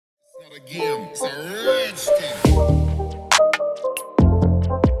Again, it's a rich thing.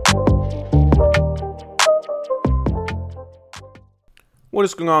 What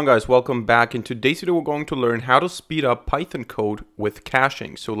is going on, guys? Welcome back. In today's video we're going to learn how to speed up Python code with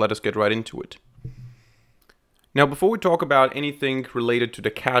caching, so let us get right into it. Now, before we talk about anything related to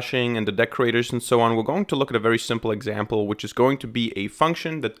the caching and the decorators and so on, we're going to look at a very simple example, which is going to be a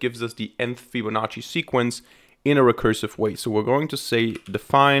function that gives us the nth Fibonacci sequence in a recursive way. So we're going to say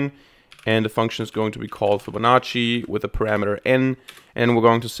define, and the function is going to be called Fibonacci with a parameter n, and we're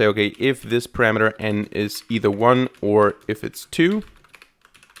going to say, okay, if this parameter n is either 1 or if it's 2,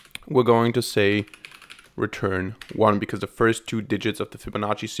 we're going to say return 1, because the first two digits of the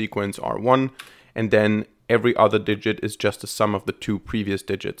Fibonacci sequence are 1, and then every other digit is just the sum of the two previous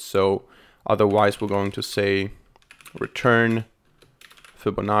digits. So otherwise we're going to say return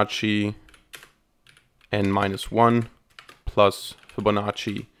Fibonacci n minus 1 plus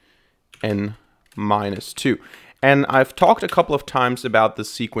Fibonacci n minus 2. And I've talked a couple of times about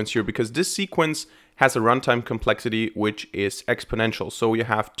this sequence here because this sequence has a runtime complexity which is exponential. So you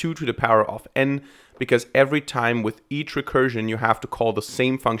have 2 to the power of n, because every time with each recursion you have to call the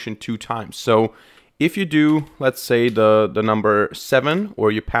same function 2 times. So if you do, let's say the number 7,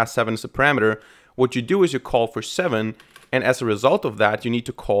 or you pass 7 as a parameter, what you do is you call for 7, and as a result of that you need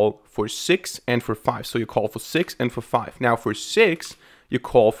to call for 6 and for 5. So you call for 6 and for 5. Now for 6 you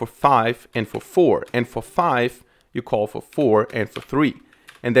call for 5 and for 4, and for 5 you call for 4 and for 3.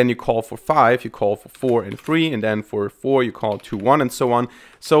 And then you call for 5, you call for 4 and 3, and then for 4 you call 2, 1, and so on.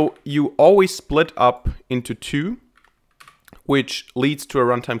 So you always split up into 2, which leads to a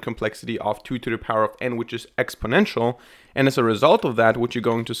runtime complexity of 2 to the power of n, which is exponential. And as a result of that, what you're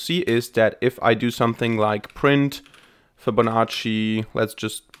going to see is that if I do something like print Fibonacci, let's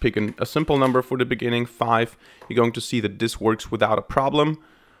just pick a simple number for the beginning, 5, you're going to see that this works without a problem.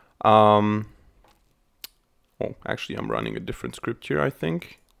 Oh, actually, I'm running a different script here, I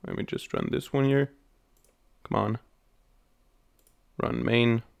think. Let me just run this one here. Come on. Run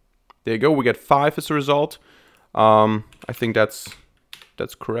main. There you go. We get 5 as a result. I think that's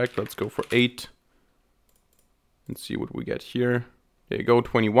correct. Let's go for 8. And see what we get here. There you go,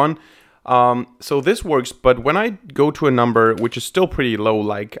 21. So this works, but when I go to a number which is still pretty low,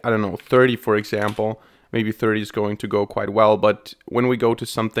 like, I don't know, 30, for example, maybe 30 is going to go quite well, but when we go to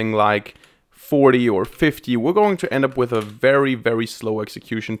something like 40 or 50, we're going to end up with a very, very slow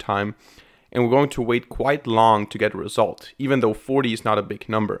execution time, and we're going to wait quite long to get a result, even though 40 is not a big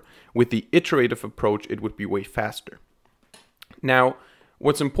number. With the iterative approach, it would be way faster. Now,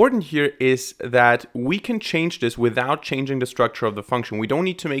 what's important here is that we can change this without changing the structure of the function. We don't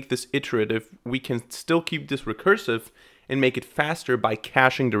need to make this iterative. We can still keep this recursive and make it faster by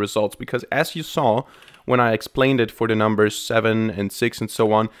caching the results, because as you saw when I explained it for the numbers 7 and 6 and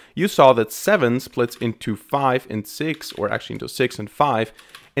so on, you saw that 7 splits into 5 and 6, or actually into 6 and 5,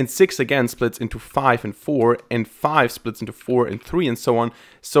 and 6 again splits into 5 and 4, and 5 splits into 4 and 3, and so on.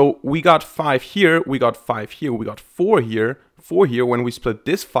 So we got 5 here, we got 5 here, we got 4 here, 4 here. When we split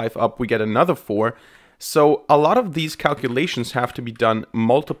this 5 up, we get another 4. So a lot of these calculations have to be done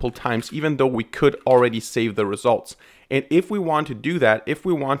multiple times, even though we could already save the results. And if we want to do that, if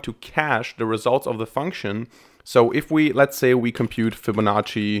we want to cache the results of the function, so if we, let's say we compute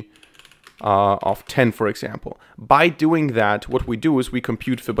Fibonacci of 10, for example. By doing that, what we do is we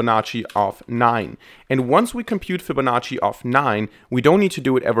compute Fibonacci of 9. And once we compute Fibonacci of 9, we don't need to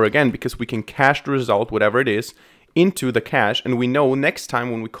do it ever again, because we can cache the result, whatever it is, into the cache, and we know next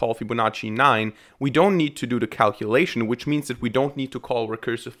time when we call Fibonacci 9, we don't need to do the calculation, which means that we don't need to call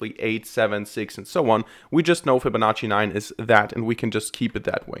recursively 8, 7, 6, and so on. We just know Fibonacci 9 is that, and we can just keep it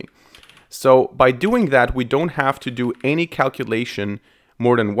that way. So by doing that, we don't have to do any calculation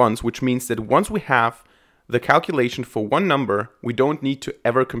more than once, which means that once we have the calculation for one number, we don't need to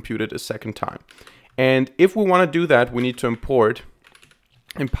ever compute it a second time. And if we want to do that, we need to import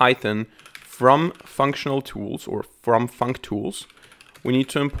in Python from functional tools, or from func_tools, we need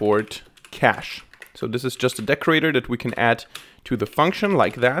to import cache. So this is just a decorator that we can add to the function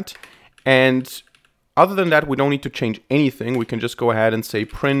like that. And other than that, we don't need to change anything. We can just go ahead and say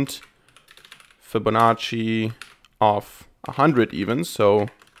print Fibonacci of 100 even. So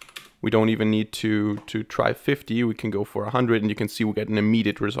we don't even need to try 50. We can go for 100, and you can see we get an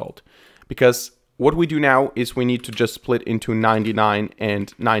immediate result. Because what we do now is we need to just split into 99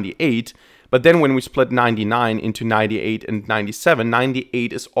 and 98. But then when we split 99 into 98 and 97,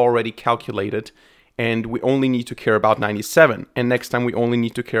 98 is already calculated, and we only need to care about 97. And next time we only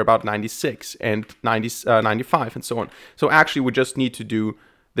need to care about 96 and 95 and so on. So actually we just need to do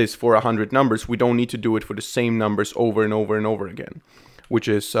this for 100 numbers. We don't need to do it for the same numbers over and over and over again. which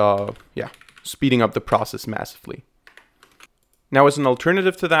is, yeah, speeding up the process massively. Now, as an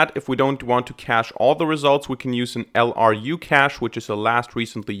alternative to that, if we don't want to cache all the results, we can use an LRU cache, which is a last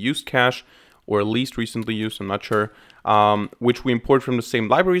recently used cache, or least recently used, I'm not sure, which we import from the same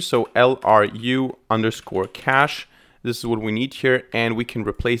library. So LRU underscore cache. This is what we need here. And we can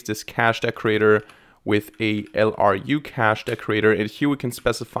replace this cache decorator with a LRU cache decorator. And here we can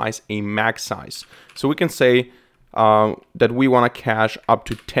specify a max size. So we can say that we want to cache up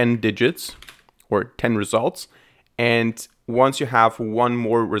to 10 digits or 10 results. And once you have one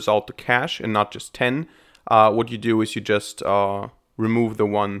more result to cache and not just 10, what you do is you just remove the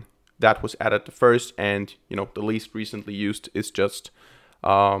one that was added first, and the least recently used is just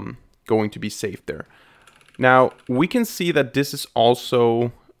going to be saved there. Now we can see that this is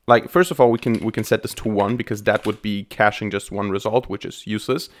also, like, first of all, we can set this to 1 because that would be caching just one result, which is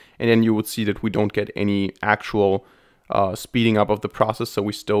useless. And then you would see that we don't get any actual speeding up of the process, so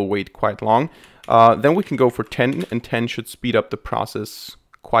we still wait quite long. Then we can go for 10, and 10 should speed up the process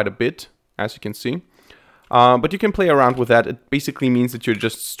quite a bit, as you can see. But you can play around with that. It basically means that you're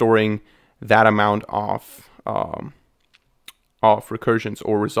just storing that amount of recursions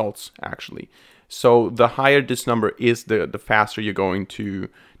or results, actually. So the higher this number is, the faster you're going to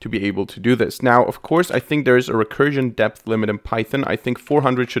be able to do this. Now, of course, I think there's a recursion depth limit in Python. I think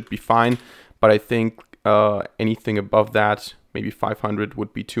 400 should be fine, but I think anything above that, maybe 500,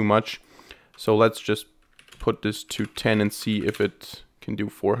 would be too much. So let's just put this to 10 and see if it can do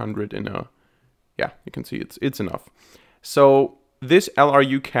 400 in a... Yeah, you can see it's enough. So this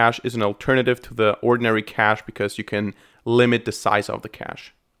LRU cache is an alternative to the ordinary cache because you can limit the size of the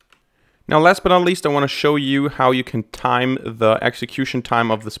cache. Now, last but not least, I want to show you how you can time the execution time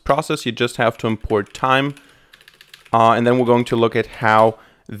of this process. You just have to import time, and then we're going to look at how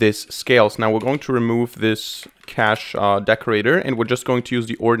this scales. Now, we're going to remove this cache decorator, and we're just going to use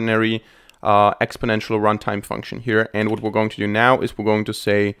the ordinary exponential runtime function here. And what we're going to do now is we're going to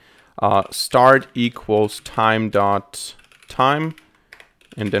say start equals time dot time,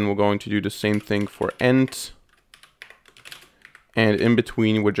 and then we're going to do the same thing for end. And in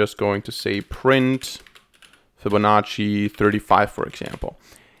between, we're just going to say print Fibonacci 35, for example.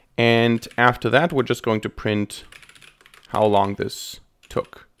 And after that, we're just going to print how long this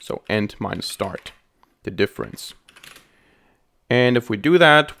took. So end minus start, the difference. And if we do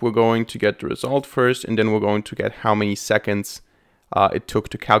that, we're going to get the result first, and then we're going to get how many seconds it took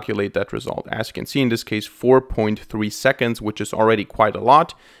to calculate that result. As you can see, in this case, 4.3 seconds, which is already quite a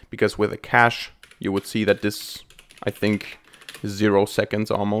lot, because with a cache, you would see that this, I think, 0 seconds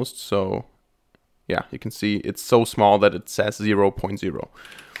almost. So yeah, you can see it's so small that it says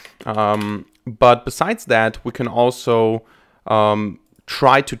 0.0. But besides that, we can also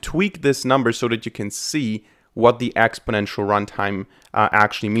try to tweak this number so that you can see what the exponential runtime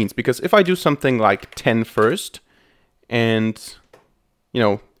actually means. Because if I do something like 10 first, and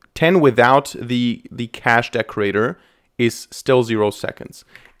 10 without the cache decorator is still 0 seconds.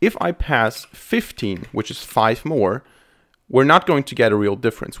 If I pass 15, which is 5 more, we're not going to get a real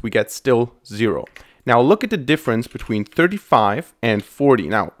difference. We get still 0. Now look at the difference between 35 and 40.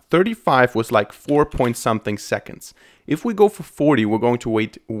 Now 35 was like 4 point something seconds. If we go for 40, we're going to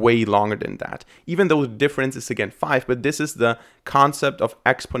wait way longer than that. Even though the difference is again 5, but this is the concept of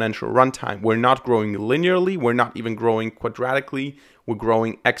exponential runtime. We're not growing linearly, we're not even growing quadratically, we're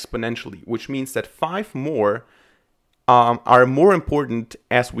growing exponentially, which means that 5 more are more important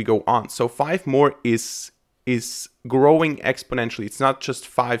as we go on. So 5 more is growing exponentially. It's not just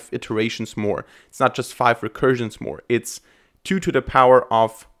 5 iterations more. It's not just 5 recursions more. It's 2 to the power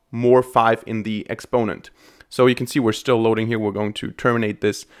of more 5 in the exponent. So you can see we're still loading here. We're going to terminate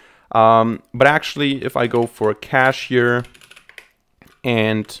this. But actually, if I go for a cache here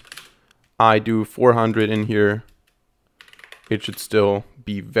and I do 400 in here, it should still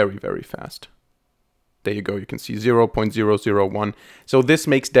be very, very fast. There you go. You can see 0.001. So this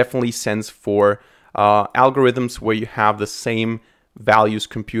makes definitely sense for algorithms where you have the same values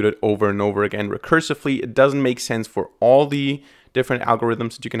computed over and over again recursively. It doesn't make sense for all the different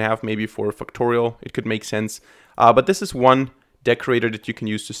algorithms that you can have. Maybe for a factorial, it could make sense. But this is one decorator that you can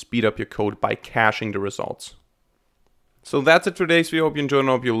use to speed up your code by caching the results. So that's it for today's video. I hope you enjoyed and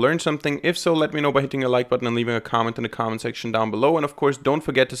I hope you learned something. If so, let me know by hitting a like button and leaving a comment in the comment section down below. And of course, don't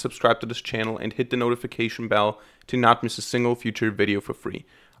forget to subscribe to this channel and hit the notification bell to not miss a single future video for free.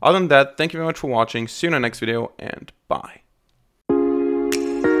 Other than that, thank you very much for watching. See you in the next video, and bye.